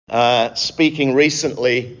speaking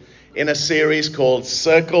recently in a series called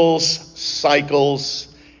Circles, Cycles,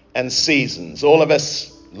 and Seasons. All of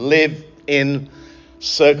us live in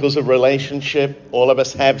circles of relationship. All of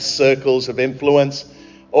us have circles of influence.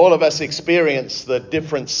 All of us experience the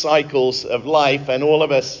different cycles of life, and all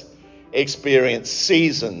of us experience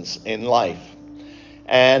seasons in life.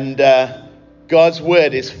 And God's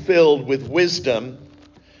word is filled with wisdom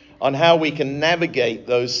on how we can navigate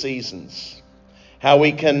those seasons, how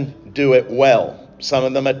we can do it well. Some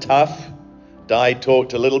of them are tough. Di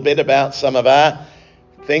talked a little bit about some of our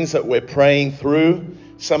things that we're praying through.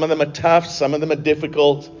 Some of them are tough, some of them are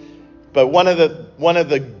difficult. But one of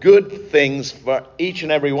the good things for each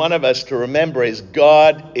and every one of us to remember is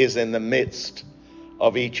God is in the midst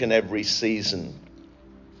of each and every season.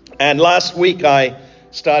 And last week I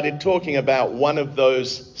started talking about one of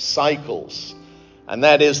those cycles, and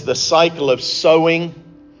that is the cycle of sowing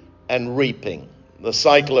and reaping. The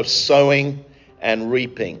cycle of sowing and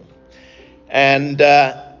reaping. And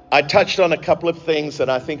I touched on a couple of things that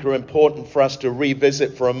I think are important for us to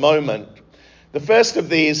revisit for a moment. The first of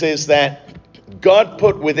these is that God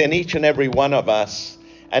put within each and every one of us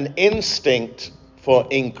an instinct for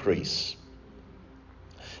increase.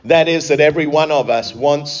 That is, that every one of us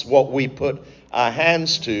wants what we put our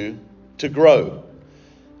hands to grow.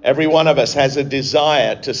 Every one of us has a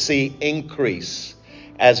desire to see increase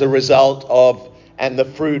as a result of and the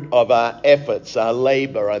fruit of our efforts, our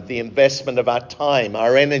labor, the investment of our time,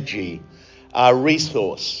 our energy, our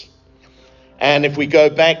resource. And if we go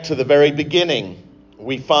back to the very beginning,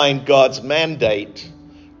 we find God's mandate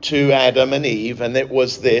to Adam and Eve, and it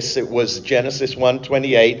was Genesis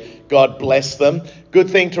 1:28. God blessed them.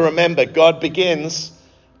 Good thing to remember, God begins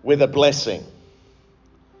with a blessing.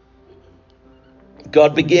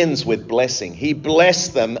 God begins with blessing. He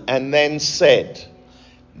blessed them and then said,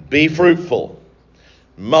 "Be fruitful,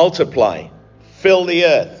 multiply, fill the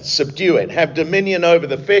earth, subdue it, have dominion over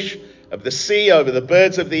the fish of the sea, over the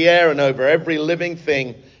birds of the air, and over every living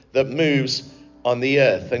thing that moves on the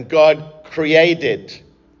earth." And God created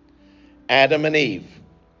Adam and Eve.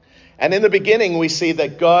 And in the beginning, we see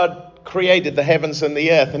that God created the heavens and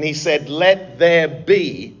the earth, and he said, "Let there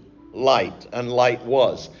be light," and light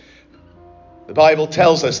was. The Bible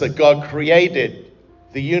tells us that God created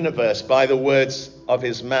the universe by the words of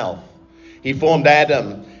his mouth. He formed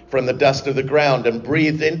Adam from the dust of the ground and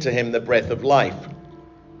breathed into him the breath of life.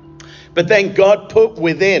 But then God put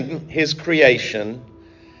within his creation,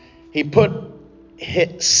 he put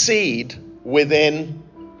seed within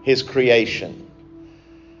his creation.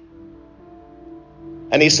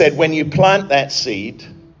 And he said, when you plant that seed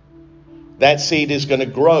is going to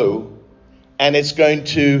grow and it's going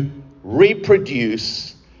to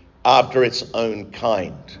reproduce after its own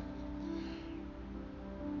kind.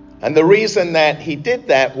 And the reason that he did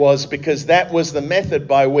that was because that was the method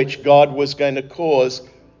by which God was going to cause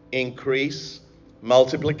increase,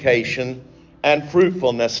 multiplication, and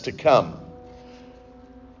fruitfulness to come.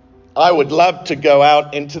 I would love to go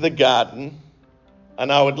out into the garden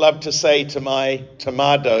and I would love to say to my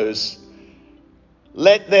tomatoes,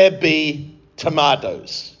 "Let there be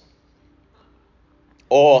tomatoes,"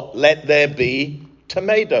 or "Let there be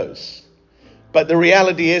tomatoes." But the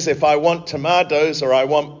reality is, if I want tomatoes or I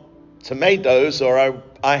want tomatoes, or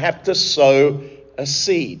I have to sow a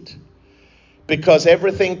seed, because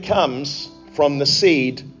everything comes from the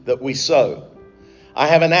seed that we sow. I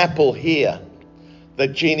have an apple here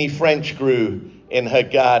that Jeannie French grew in her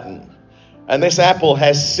garden, and this apple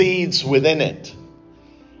has seeds within it,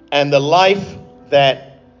 and the life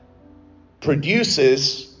that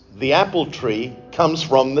produces the apple tree comes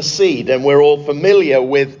from the seed, and we're all familiar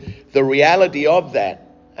with the reality of that.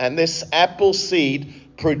 And this apple seed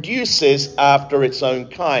produces after its own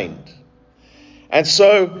kind. And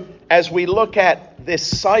so, as we look at this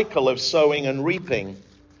cycle of sowing and reaping,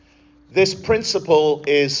 this principle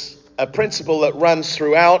is a principle that runs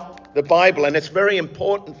throughout the Bible, and it's very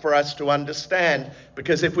important for us to understand,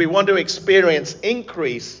 because if we want to experience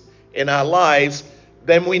increase in our lives,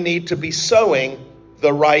 then we need to be sowing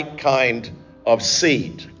the right kind of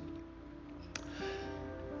seed.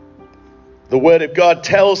 The Word of God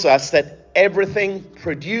tells us that everything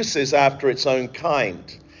produces after its own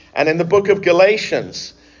kind. And in the book of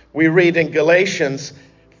Galatians, we read in Galatians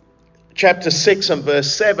chapter 6 and verse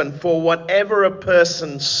 7, "For whatever a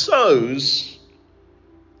person sows,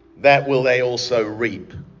 that will they also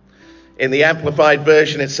reap." In the Amplified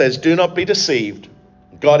Version, it says, "Do not be deceived.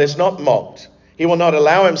 God is not mocked. He will not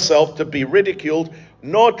allow himself to be ridiculed,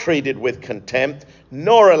 nor treated with contempt,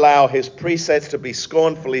 nor allow his precepts to be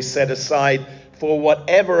scornfully set aside. For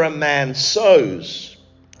whatever a man sows,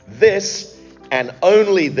 this and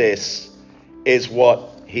only this is what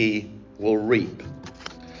he will reap.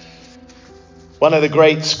 One of the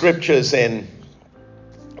great scriptures in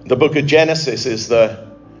the book of Genesis is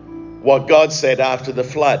what God said after the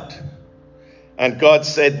flood. And God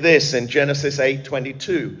said this in Genesis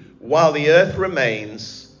 8:22, while the earth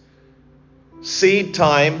remains, seed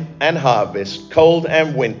time and harvest, cold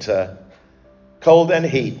and winter, cold and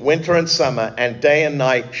heat, winter and summer, and day and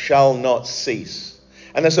night shall not cease.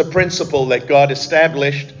 And there's a principle that God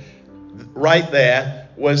established right there,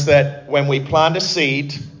 was that when we plant a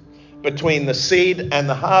seed, between the seed and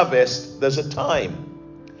the harvest, there's a time.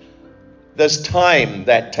 There's time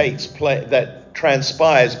that takes place, that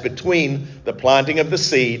transpires between the planting of the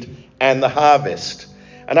seed and the harvest.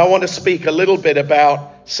 And I want to speak a little bit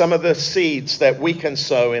about some of the seeds that we can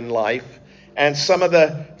sow in life and some of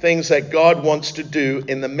the things that God wants to do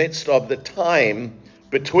in the midst of the time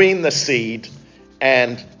between the seed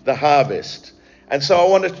and the harvest. And so I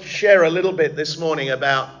want to share a little bit this morning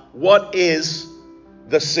about what is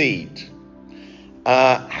the seed.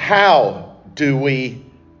 How do we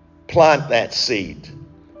plant that seed?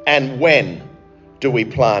 And when do we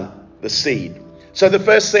plant the seed? So the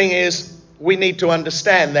first thing is we need to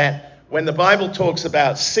understand that when the Bible talks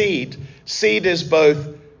about seed, seed is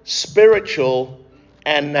both spiritual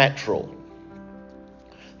and natural.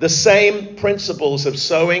 The same principles of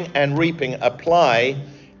sowing and reaping apply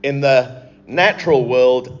in the natural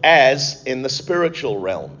world as in the spiritual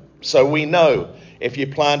realm. So we know if you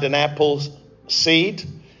plant an apple seed,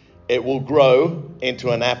 it will grow into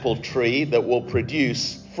an apple tree that will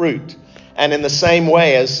produce fruit. And in the same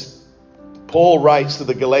way as Paul writes to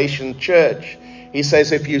the Galatian church, he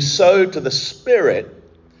says, if you sow to the Spirit,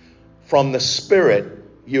 from the Spirit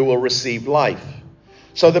you will receive life.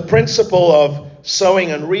 So the principle of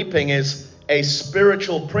sowing and reaping is a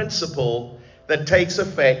spiritual principle that takes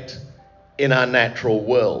effect in our natural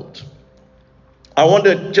world. I want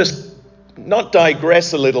to just not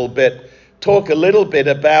digress a little bit, talk a little bit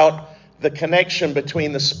about the connection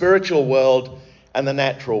between the spiritual world and the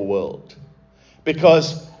natural world.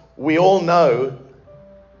 Because we all know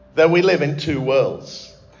that we live in two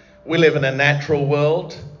worlds. We live in a natural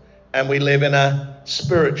world and we live in a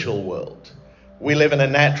spiritual world. We live in a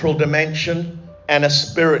natural dimension and a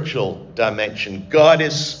spiritual dimension. God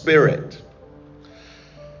is spirit.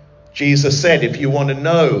 Jesus said, if you want to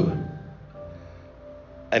know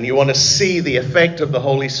and you want to see the effect of the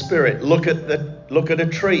Holy Spirit, look at a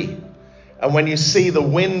tree. And when you see the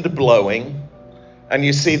wind blowing and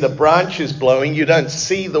you see the branches blowing, you don't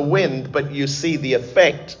see the wind, but you see the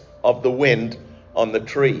effect of the wind on the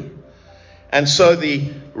tree. And so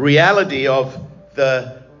the reality of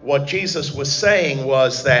what Jesus was saying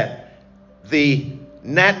was that the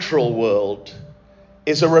natural world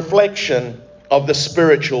is a reflection of the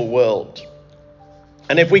spiritual world.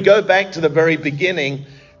 And if we go back to the very beginning,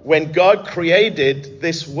 when God created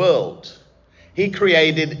this world, he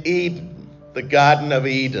created Eden, the Garden of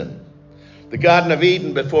Eden. The Garden of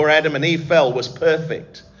Eden before Adam and Eve fell was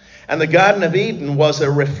perfect. And the Garden of Eden was a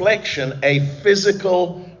reflection, a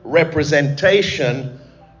physical representation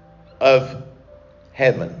of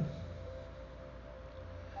heaven.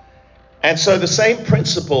 And so the same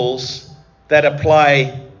principles that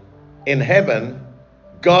apply in heaven,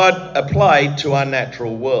 God applied to our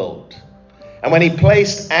natural world. And when he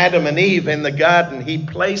placed Adam and Eve in the garden, he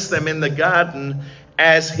placed them in the garden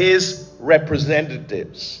as his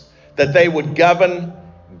representatives, that they would govern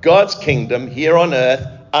God's kingdom here on earth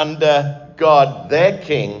under God, their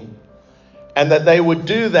king, and that they would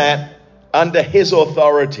do that under his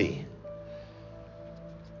authority.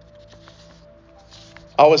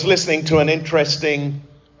 I was listening to an interesting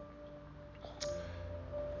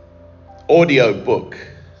audio book.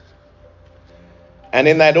 And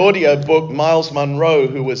in that audio book, Miles Monroe,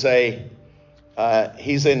 who was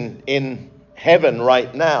he's in heaven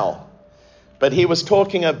right now, but he was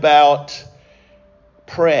talking about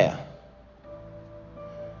prayer.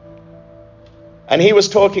 And he was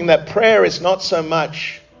talking that prayer is not so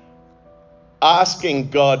much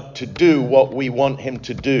asking God to do what we want him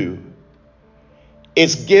to do.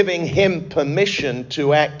 It's giving him permission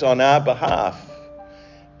to act on our behalf.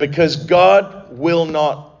 Because God will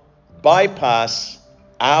not bypass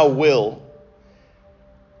our will.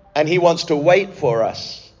 And he wants to wait for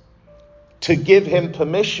us to give him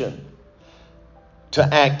permission to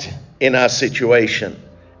act in our situation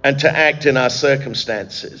and to act in our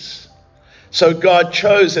circumstances. So God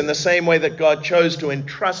chose, in the same way that God chose to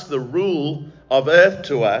entrust the rule of earth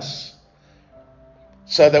to us,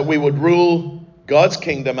 so that we would rule God's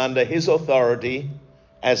kingdom under his authority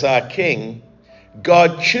as our king,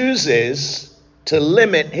 God chooses to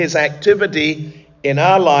limit his activity in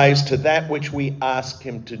our lives to that which we ask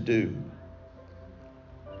him to do.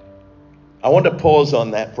 I want to pause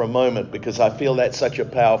on that for a moment because I feel that's such a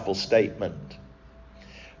powerful statement.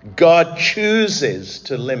 God chooses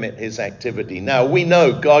to limit his activity. Now, we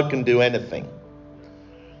know God can do anything.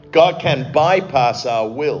 God can bypass our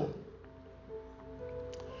will.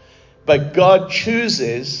 But God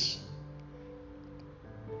chooses,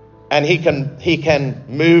 and he can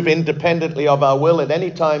move independently of our will at any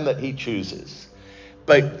time that he chooses.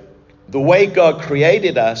 But the way God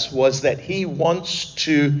created us was that he wants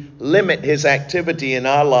to limit his activity in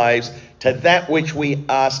our lives to that which we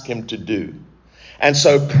ask him to do. And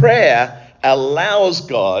so prayer allows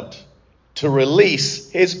God to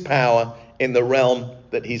release his power in the realm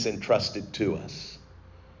that he's entrusted to us.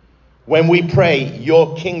 When we pray,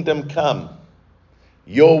 your kingdom come,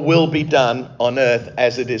 your will be done on earth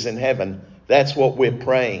as it is in heaven, that's what we're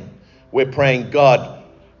praying. We're praying, God,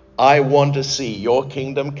 I want to see your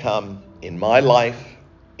kingdom come in my life,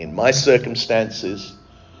 in my circumstances.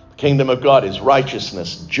 The kingdom of God is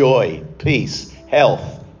righteousness, joy, peace,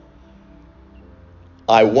 health.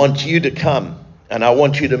 I want you to come and I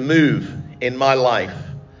want you to move in my life.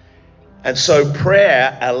 And so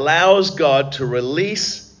prayer allows God to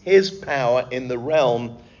release his power in the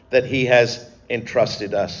realm that he has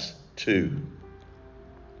entrusted us to.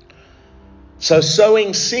 So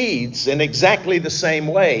sowing seeds in exactly the same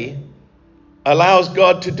way allows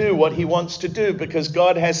God to do what he wants to do, because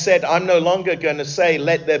God has said, I'm no longer going to say,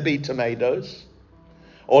 let there be tomatoes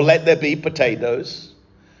or let there be potatoes.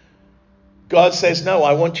 God says, no,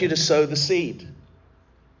 I want you to sow the seed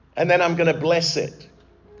and then I'm going to bless it.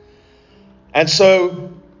 And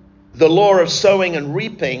so the law of sowing and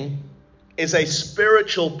reaping is a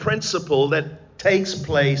spiritual principle that takes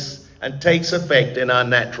place and takes effect in our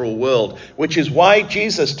natural world, which is why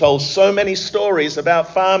Jesus told so many stories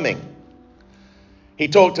about farming. He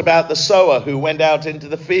talked about the sower who went out into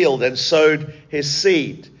the field and sowed his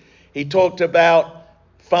seed. He talked about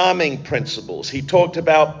farming principles. He talked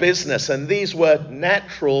about business, and these were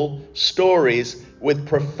natural stories with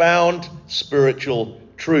profound spiritual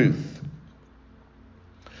truth.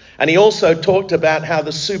 And he also talked about how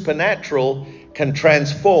the supernatural can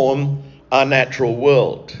transform our natural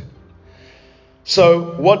world.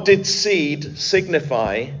 So what did seed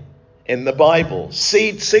signify in the Bible?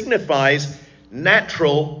 Seed signifies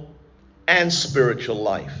natural and spiritual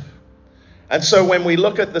life. And so when we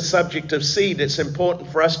look at the subject of seed, it's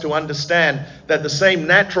important for us to understand that the same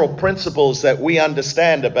natural principles that we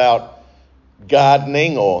understand about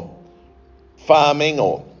gardening or farming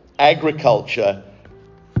or agriculture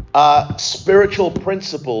are spiritual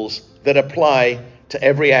principles that apply to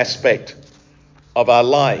every aspect of our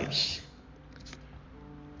lives.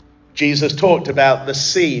 Jesus talked about the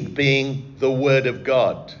seed being the word of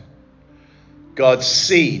God. God's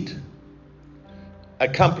seed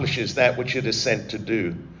accomplishes that which it is sent to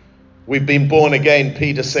do. We've been born again,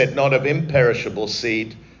 Peter said, not of imperishable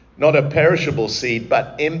seed, not a perishable seed,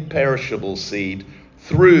 but imperishable seed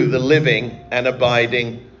through the living and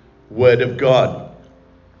abiding word of God.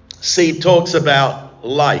 Seed talks about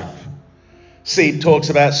life. Seed talks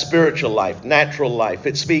about spiritual life, natural life.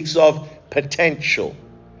 It speaks of potential.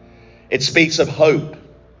 It speaks of hope.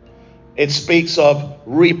 It speaks of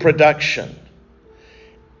reproduction.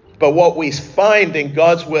 But what we find in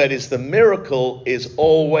God's word is the miracle is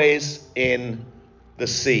always in the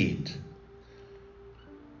seed.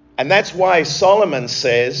 And that's why Solomon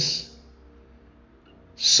says,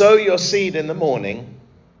 sow your seed in the morning,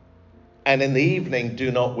 and in the evening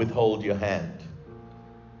do not withhold your hand.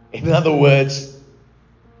 In other words,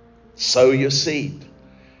 sow your seed.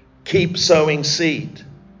 Keep sowing seed.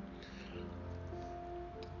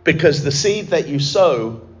 Because the seed that you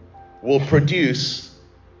sow will produce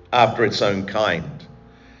after its own kind.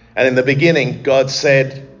 And in the beginning, God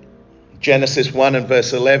said, Genesis 1 and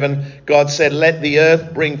verse 11, God said, let the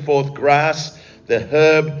earth bring forth grass, the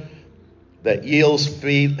herb that yields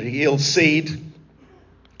seed,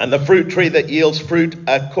 and the fruit tree that yields fruit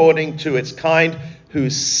according to its kind,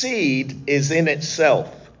 whose seed is in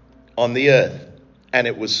itself on the earth. And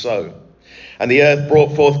it was so. And the earth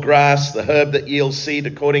brought forth grass, the herb that yields seed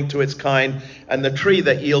according to its kind, and the tree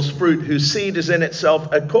that yields fruit, whose seed is in itself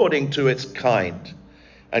according to its kind.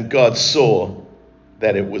 And God saw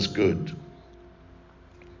that it was good.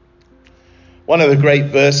 One of the great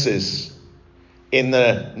verses in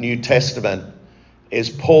the New Testament is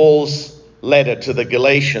Paul's letter to the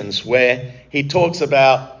Galatians, where he talks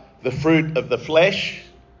about the fruit of the flesh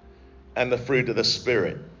and the fruit of the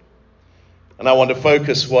Spirit. And I want to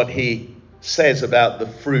focus what he says about the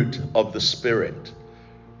fruit of the Spirit.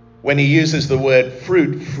 When he uses the word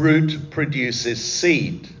fruit, fruit produces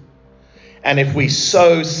seed. And if we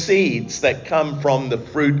sow seeds that come from the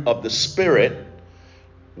fruit of the Spirit,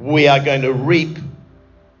 we are going to reap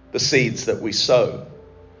the seeds that we sow.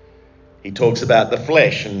 He talks about the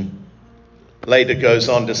flesh and later goes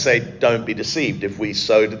on to say, don't be deceived. If we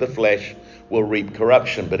sow to the flesh, we'll reap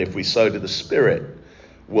corruption. But if we sow to the Spirit,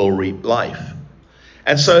 we'll reap life.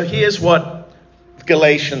 And so here's what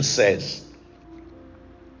Galatians says.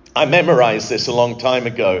 I memorized this a long time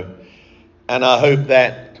ago, and I hope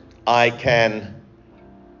that I can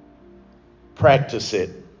practice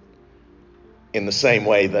it in the same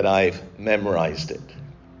way that I've memorized it.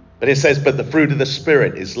 But it says, but the fruit of the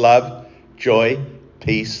Spirit is love, joy,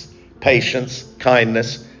 peace, patience,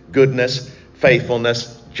 kindness, goodness,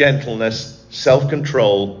 faithfulness, gentleness,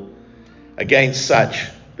 self-control. Against such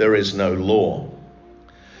there is no law.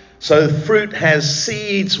 So the fruit has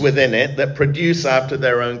seeds within it that produce after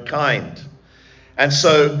their own kind. And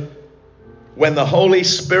so when the Holy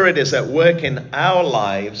Spirit is at work in our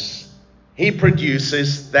lives, he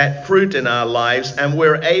produces that fruit in our lives, and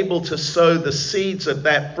we're able to sow the seeds of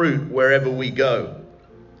that fruit wherever we go.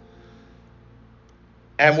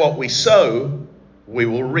 And what we sow, we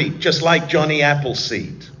will reap, just like Johnny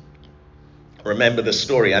Appleseed. Remember the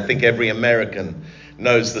story. I think every American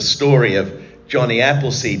knows the story of Johnny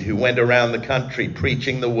Appleseed, who went around the country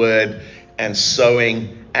preaching the word and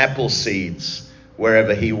sowing apple seeds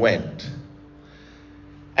wherever he went.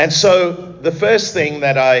 And so the first thing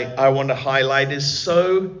that I want to highlight is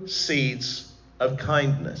sow seeds of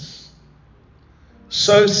kindness.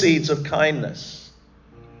 Sow seeds of kindness.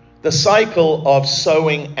 The cycle of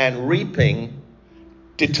sowing and reaping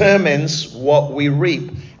determines what we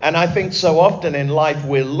reap. And I think so often in life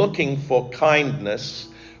we're looking for kindness.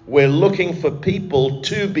 We're looking for people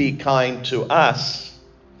to be kind to us.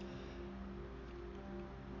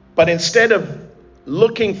 But instead of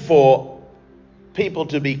looking for people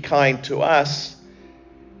to be kind to us,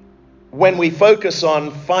 when we focus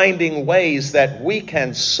on finding ways that we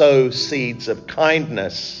can sow seeds of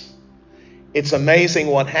kindness, it's amazing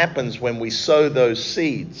what happens when we sow those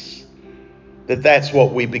seeds, that's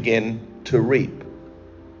what we begin to reap.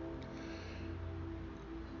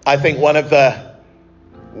 I think one of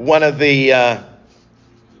the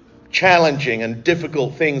challenging and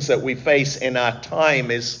difficult things that we face in our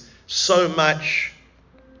time is so much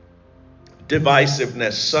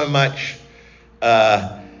divisiveness,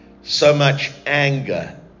 so much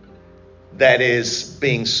anger that is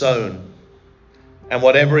being sown. And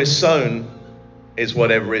whatever is sown is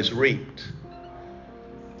whatever is reaped.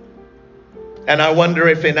 And I wonder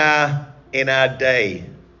if in our day,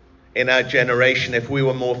 in our generation, if we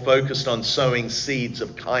were more focused on sowing seeds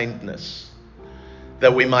of kindness,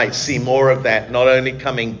 that we might see more of that, not only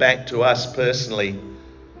coming back to us personally,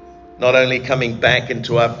 not only coming back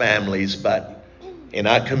into our families, but in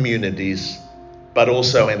our communities, but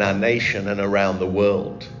also in our nation and around the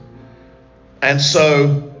world. And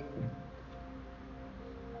so,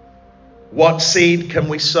 what seed can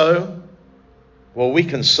we sow? Well, we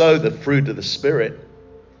can sow the fruit of the Spirit.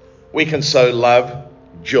 We can sow love,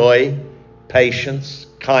 joy, patience,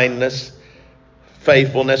 kindness,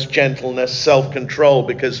 faithfulness, gentleness, self-control,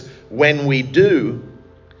 because when we do,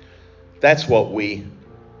 that's what we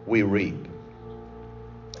reap.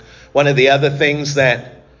 One of the other things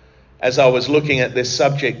that, as I was looking at this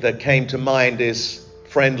subject, that came to mind is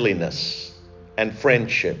friendliness and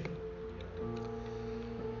friendship.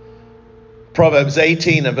 Proverbs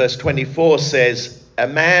 18 and verse 24 says, a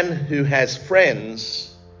man who has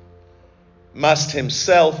friends must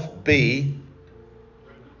himself be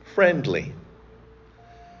friendly.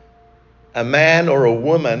 A man or a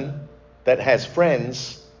woman that has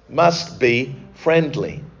friends must be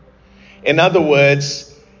friendly. In other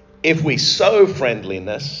words, if we sow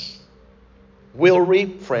friendliness, we'll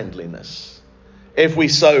reap friendliness. If we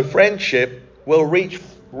sow friendship, we'll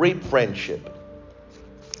reap friendship.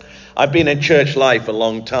 I've been in church life a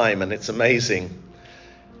long time, and it's amazing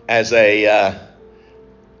as an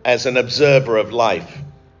observer of life.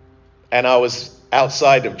 And I was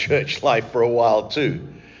outside of church life for a while too,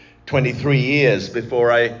 23 years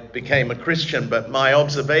before I became a Christian. But my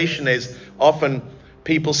observation is often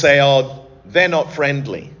people say, oh, they're not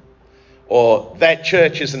friendly, or that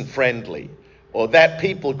church isn't friendly, or that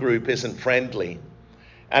people group isn't friendly.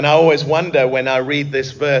 And I always wonder when I read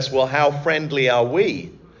this verse, well, how friendly are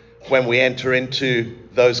we when we enter into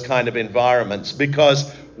those kind of environments?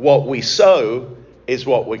 Because what we sow is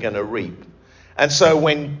what we're going to reap. And so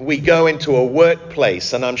when we go into a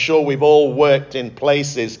workplace, and I'm sure we've all worked in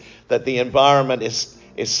places that the environment is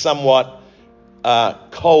somewhat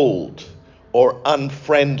cold, or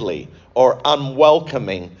unfriendly or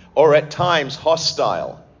unwelcoming or at times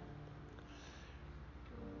hostile.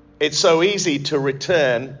 It's so easy to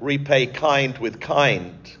repay kind with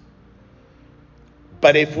kind.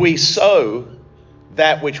 But if we sow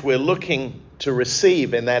that which we're looking to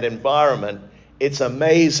receive in that environment, it's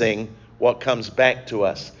amazing what comes back to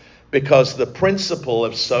us. Because the principle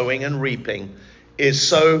of sowing and reaping is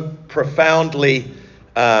so profoundly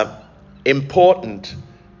important,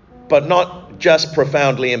 but not just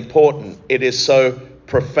profoundly important, it is so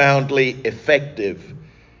profoundly effective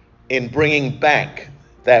in bringing back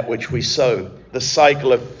that which we sow. The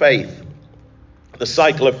cycle of faith, the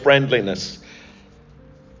cycle of friendliness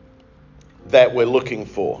that we're looking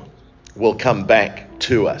for will come back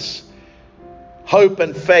to us. Hope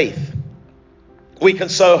and faith. We can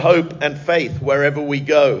sow hope and faith wherever we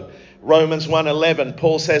go. Romans 1:11,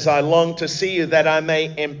 Paul says, I long to see you that I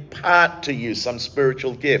may impart to you some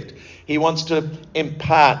spiritual gift. He wants to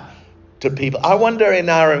impart to people. I wonder in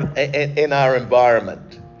our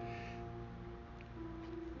environment,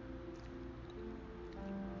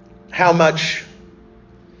 how much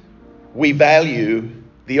we value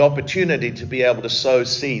the opportunity to be able to sow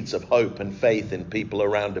seeds of hope and faith in people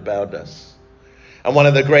around about us. And one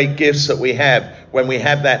of the great gifts that we have when we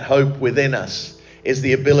have that hope within us is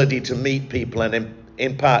the ability to meet people and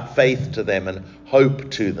impart faith to them and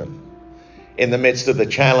hope to them in the midst of the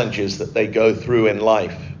challenges that they go through in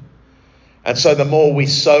life. And so the more we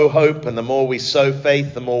sow hope and the more we sow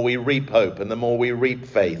faith, the more we reap hope and the more we reap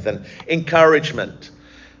faith. And encouragement.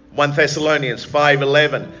 1 Thessalonians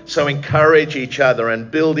 5:11. So encourage each other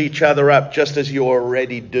and build each other up just as you're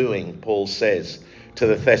already doing, Paul says to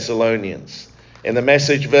the Thessalonians. In the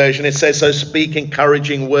Message version, it says, so speak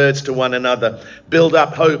encouraging words to one another. Build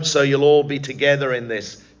up hope so you'll all be together in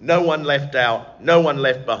this. No one left out, no one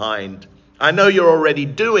left behind. I know you're already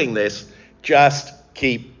doing this. Just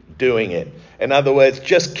keep doing it. In other words,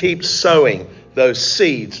 just keep sowing those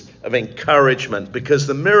seeds of encouragement because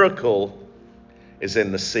the miracle is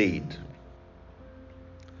in the seed.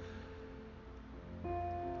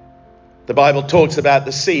 The Bible talks about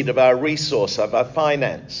the seed of our resource, of our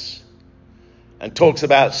finance, and talks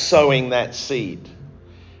about sowing that seed.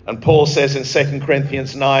 And Paul says in 2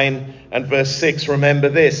 Corinthians 9 and verse 6, remember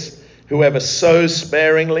this, whoever sows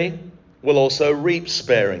sparingly will also reap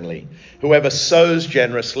sparingly. Whoever sows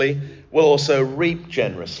generously will also reap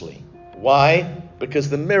generously. Why? Because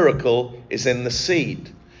the miracle is in the seed.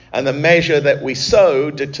 And the measure that we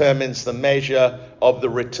sow determines the measure of the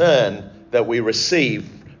return that we receive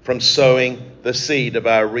from sowing the seed of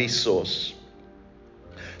our resource.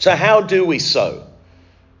 So how do we sow?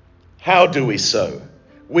 How do we sow?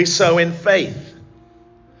 We sow in faith.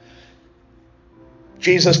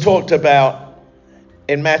 Jesus talked about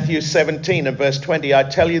in Matthew 17 and verse 20, I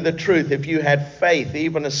tell you the truth, if you had faith,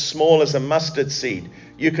 even as small as a mustard seed,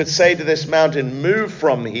 you could say to this mountain, move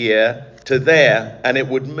from here to there, and it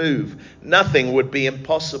would move. Nothing would be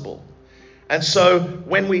impossible. And so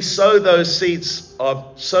when we sow those seeds,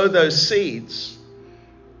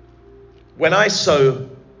 when I sow,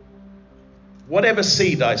 whatever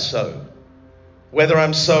seed I sow, whether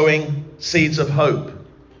I'm sowing seeds of hope,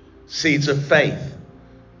 seeds of faith,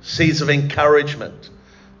 seeds of encouragement,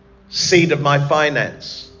 seed of my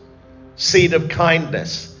finance, seed of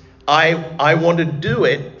kindness, I want to do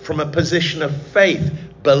it from a position of faith,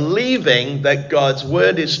 believing that God's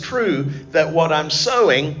word is true, that what I'm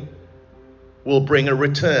sowing will bring a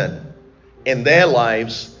return in their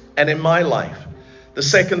lives and in my life. The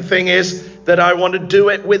second thing is that I want to do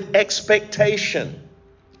it with expectation.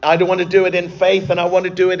 I don't want to do it in faith, and I want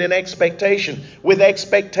to do it in expectation, with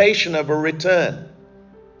expectation of a return.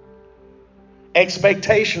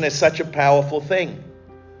 Expectation is such a powerful thing.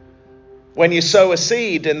 When you sow a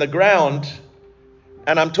seed in the ground,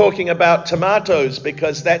 and I'm talking about tomatoes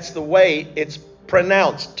because that's the way it's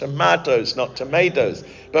pronounced, tomatoes, not tomatoes.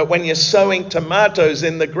 But when you're sowing tomatoes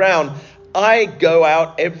in the ground, I go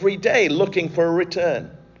out every day looking for a return.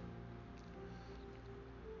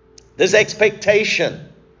 There's expectation.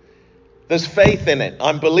 There's faith in it.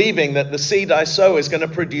 I'm believing that the seed I sow is going to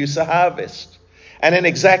produce a harvest. And in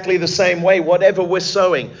exactly the same way, whatever we're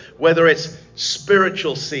sowing, whether it's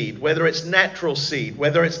spiritual seed, whether it's natural seed,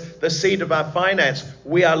 whether it's the seed of our finance,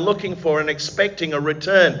 we are looking for and expecting a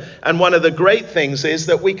return. And one of the great things is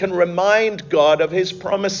that we can remind God of his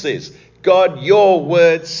promises. God, your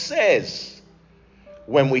word says,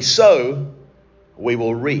 when we sow, we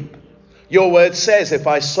will reap. Your word says, if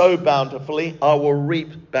I sow bountifully, I will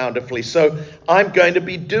reap bountifully. So I'm going to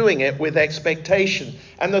be doing it with expectation.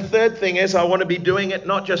 And the third thing is I want to be doing it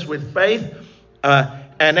not just with faith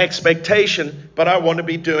and expectation, but I want to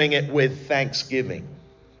be doing it with thanksgiving.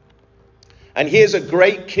 And here's a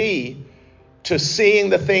great key to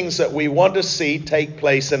seeing the things that we want to see take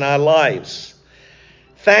place in our lives.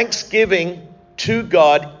 Thanksgiving to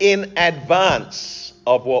God in advance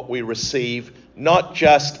of what we receive, not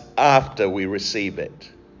just after we receive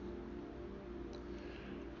it.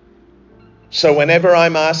 So whenever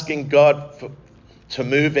I'm asking God to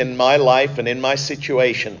move in my life and in my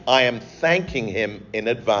situation, I am thanking him in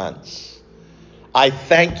advance. I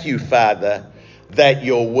thank you, Father, that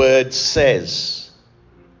your word says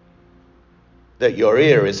that your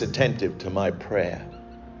ear is attentive to my prayer.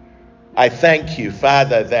 I thank you,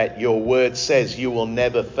 Father, that your word says you will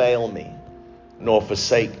never fail me nor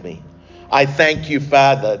forsake me. I thank you,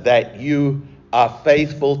 Father, that you are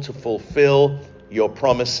faithful to fulfill your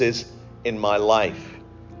promises in my life.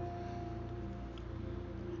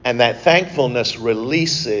 And that thankfulness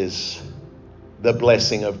releases the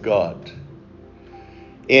blessing of God.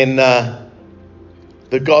 In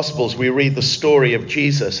the Gospels, we read the story of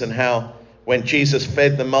Jesus and how when Jesus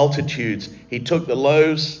fed the multitudes, he took the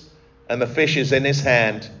loaves and the fishes in his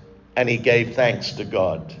hand and he gave thanks to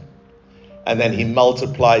God. And then he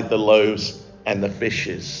multiplied the loaves and the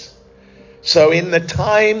fishes. So in the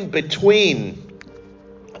time between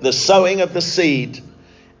the sowing of the seed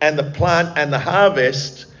and the plant and the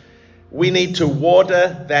harvest, we need to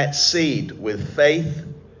water that seed with faith,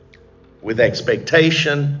 with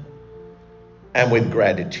expectation, and with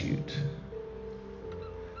gratitude.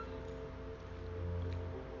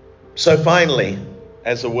 So finally,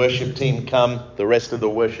 as the worship team come, the rest of the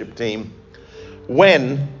worship team,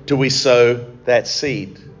 when do we sow that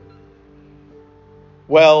seed?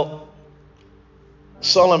 Well,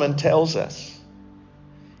 Solomon tells us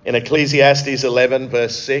in Ecclesiastes 11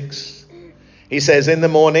 verse 6, he says, in the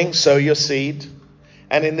morning sow your seed,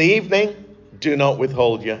 and in the evening do not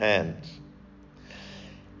withhold your hand.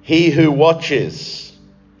 He who watches,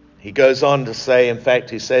 he goes on to say, in fact,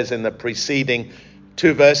 he says in the preceding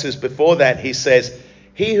 2 verses before that, he says,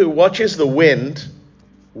 he who watches the wind,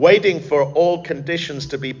 waiting for all conditions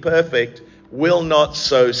to be perfect, will not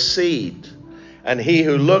sow seed. And he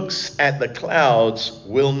who looks at the clouds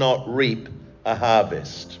will not reap a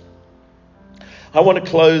harvest. I want to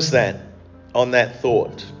close that on that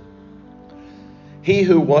thought. He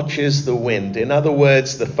who watches the wind, in other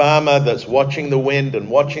words, the farmer that's watching the wind and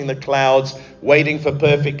watching the clouds, waiting for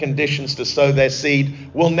perfect conditions to sow their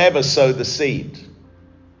seed, will never sow the seed.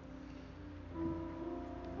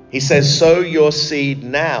 He says, sow your seed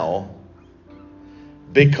now,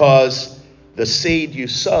 because the seed you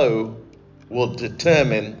sow will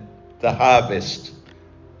determine the harvest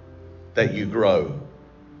that you grow.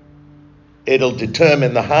 It'll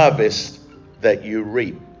determine the harvest that you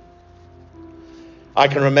reap. I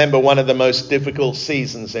can remember one of the most difficult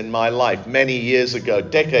seasons in my life many years ago,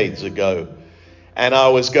 decades ago, and I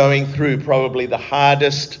was going through probably the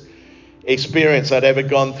hardest experience I'd ever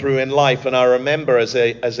gone through in life. And I remember as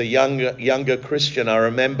a younger Christian, I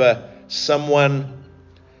remember someone,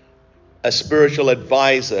 a spiritual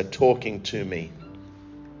advisor, talking to me.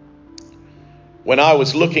 When I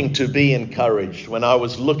was looking to be encouraged, when I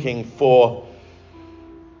was looking for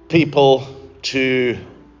people to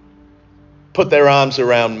put their arms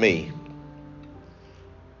around me,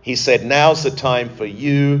 he said, now's the time for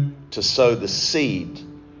you to sow the seed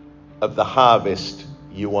of the harvest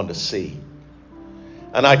you want to see.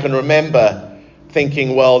 And I can remember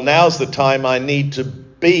thinking, well, now's the time I need to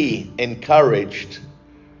be encouraged.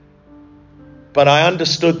 But I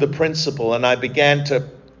understood the principle, and I began to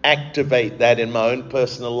activate that in my own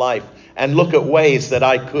personal life and look at ways that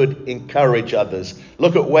I could encourage others,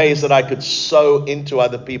 look at ways that I could sow into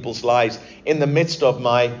other people's lives in the midst of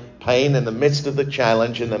my pain, in the midst of the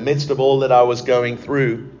challenge, in the midst of all that I was going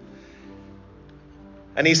through.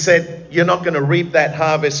 And he said, you're not going to reap that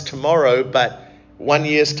harvest tomorrow, but 1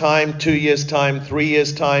 year's time, 2 years' time, 3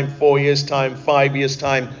 years' time, 4 years' time, 5 years'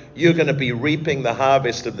 time, you're going to be reaping the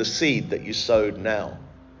harvest of the seed that you sowed now.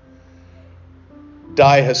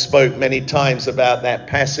 Dai has spoke many times about that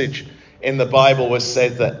passage in the Bible where it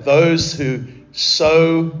said that those who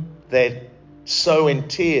sow in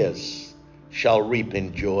tears shall reap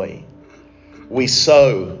in joy. We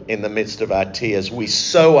sow in the midst of our tears. We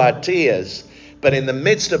sow our tears. But in the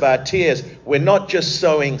midst of our tears, we're not just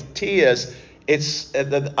sowing tears.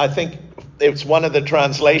 I think it's one of the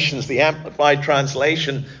translations, the Amplified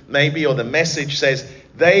translation maybe, or the Message says,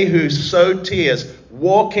 they who sow tears,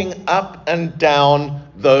 walking up and down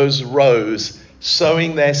those rows,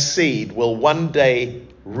 sowing their seed, will one day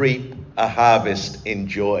reap a harvest in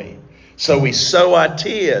joy. So we sow our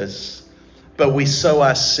tears, but we sow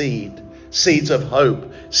our seed. seeds of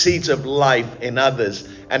hope, seeds of life in others.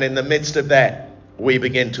 And in the midst of that, we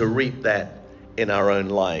begin to reap that in our own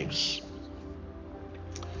lives.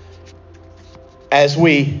 As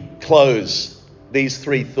we close these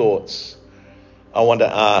three thoughts, I want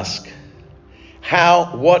to ask,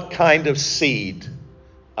 what kind of seed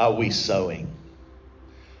are we sowing?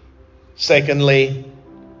 Secondly,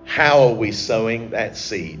 how are we sowing that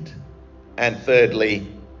seed? And thirdly,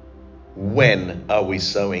 when are we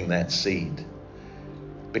sowing that seed?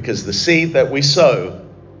 Because the seed that we sow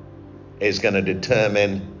is going to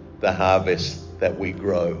determine the harvest that we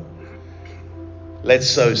grow. Let's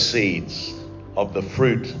sow seeds of the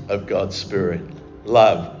fruit of God's Spirit: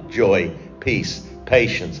 love, joy, peace,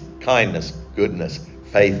 patience, kindness, goodness,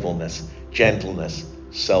 faithfulness, gentleness,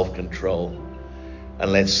 self-control.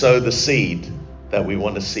 And let's sow the seed that we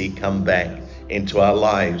want to see come back into our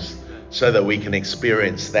lives so that we can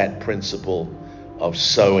experience that principle of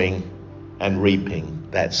sowing and reaping,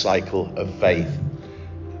 that cycle of faith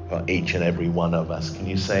for each and every one of us. Can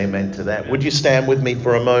you say amen to that? Would you stand with me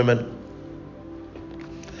for a moment?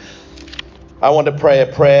 I want to pray a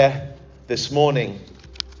prayer this morning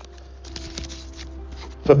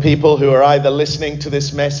for people who are either listening to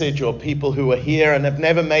this message or people who are here and have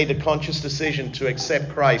never made a conscious decision to accept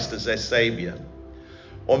Christ as their Savior.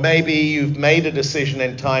 Or maybe you've made a decision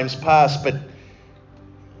in times past, but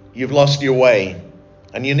you've lost your way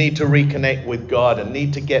and you need to reconnect with God and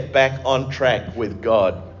need to get back on track with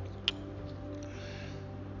God.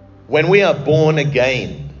 When we are born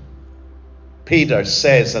again, Peter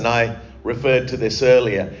says, and I referred to this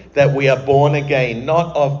earlier, that we are born again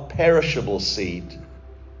not of perishable seed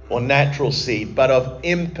or natural seed, but of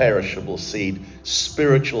imperishable seed,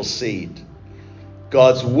 spiritual seed.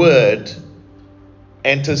 God's word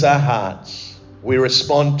enters our hearts, we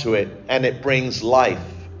respond to it, and it brings life,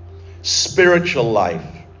 spiritual life,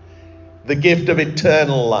 the gift of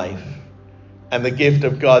eternal life, and the gift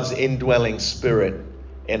of God's indwelling Spirit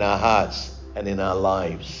in our hearts and in our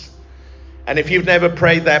lives. And if you've never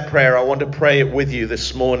prayed that prayer, I want to pray it with you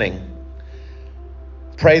this morning.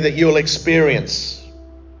 Pray that you'll experience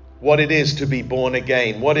what it is to be born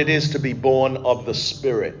again, what it is to be born of the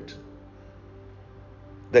Spirit,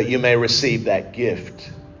 that you may receive that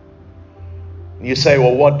gift. You say,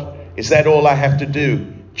 well, what is that all I have to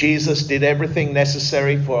do? Jesus did everything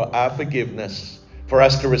necessary for our forgiveness, for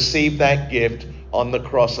us to receive that gift on the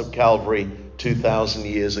cross of Calvary 2,000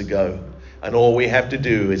 years ago. And all we have to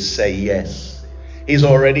do is say yes. He's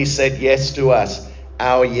already said yes to us,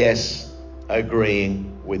 our yes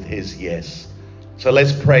agreeing with his yes. So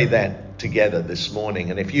let's pray that together this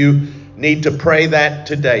morning. And if you need to pray that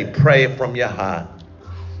today, pray it from your heart.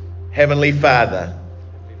 Heavenly Father,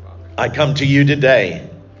 I come to you today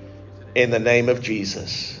in the name of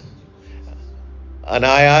Jesus. And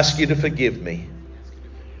I ask you to forgive me.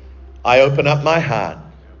 I open up my heart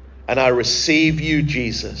and I receive you,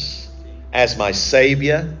 Jesus, as my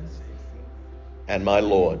Savior and my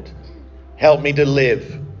Lord. Help me to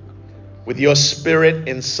live with your Spirit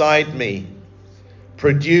inside me,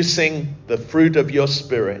 producing the fruit of your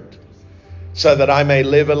Spirit, so that I may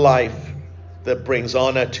live a life that brings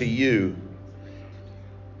honor to you,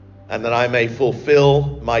 and that I may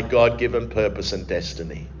fulfill my God-given purpose and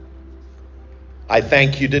destiny. I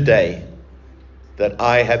thank you today that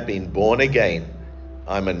I have been born again.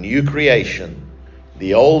 I'm a new creation.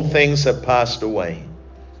 The old things have passed away,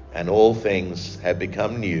 and all things have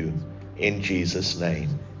become new in Jesus'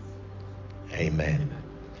 name. Amen.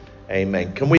 Amen. Can we